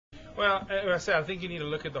Well, as I said, I think you need to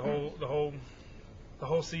look at the whole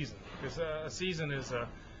season, because a season is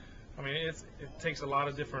I mean, it takes a lot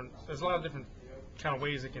of different. There's a lot of different kind of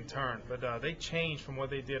ways it can turn, but they changed from what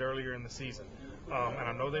they did earlier in the season. And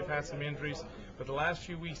I know they've had some injuries, but the last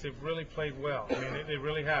few weeks they've really played well. I mean, they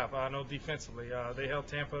really have. I know defensively, they held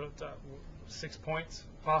Tampa to 6 points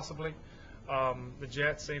possibly. The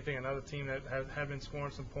Jets, same thing, another team that had been scoring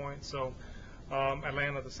some points. So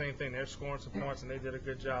Atlanta, the same thing. They're scoring some points, and they did a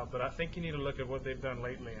good job. But I think you need to look at what they've done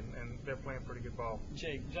lately, and they're playing pretty good ball.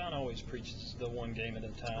 Jake, John always preaches the one game at a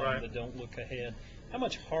time, right. The don't look ahead. How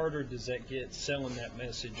much harder does that get selling that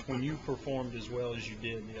message when you performed as well as you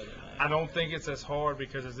did the other night? I don't think it's as hard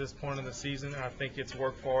because at this point in the season, I think it's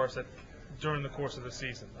worked for us during the course of the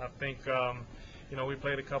season. I think, we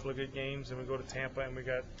played a couple of good games, and we go to Tampa, and we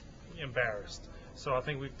got embarrassed. So I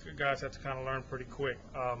think we guys have to kind of learn pretty quick.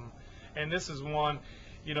 And this is one,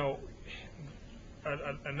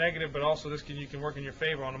 a negative, but also you can work in your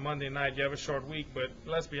favor on a Monday night. You have a short week, but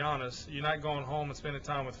let's be honest, you're not going home and spending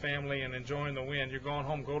time with family and enjoying the win. You're going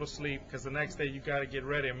home, go to sleep, because the next day you got to get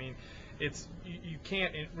ready. I mean, you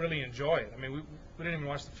can't really enjoy it. I mean, we didn't even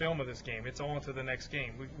watch the film of this game. It's on to the next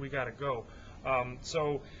game. We got to go.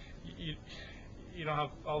 So you don't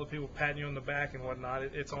have all the people patting you on the back and whatnot.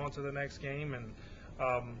 It's on to the next game, and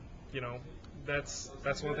that's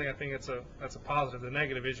one thing I think that's a positive. The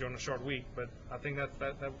negative is you're on a short week, but I think that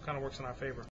kind of works in our favor.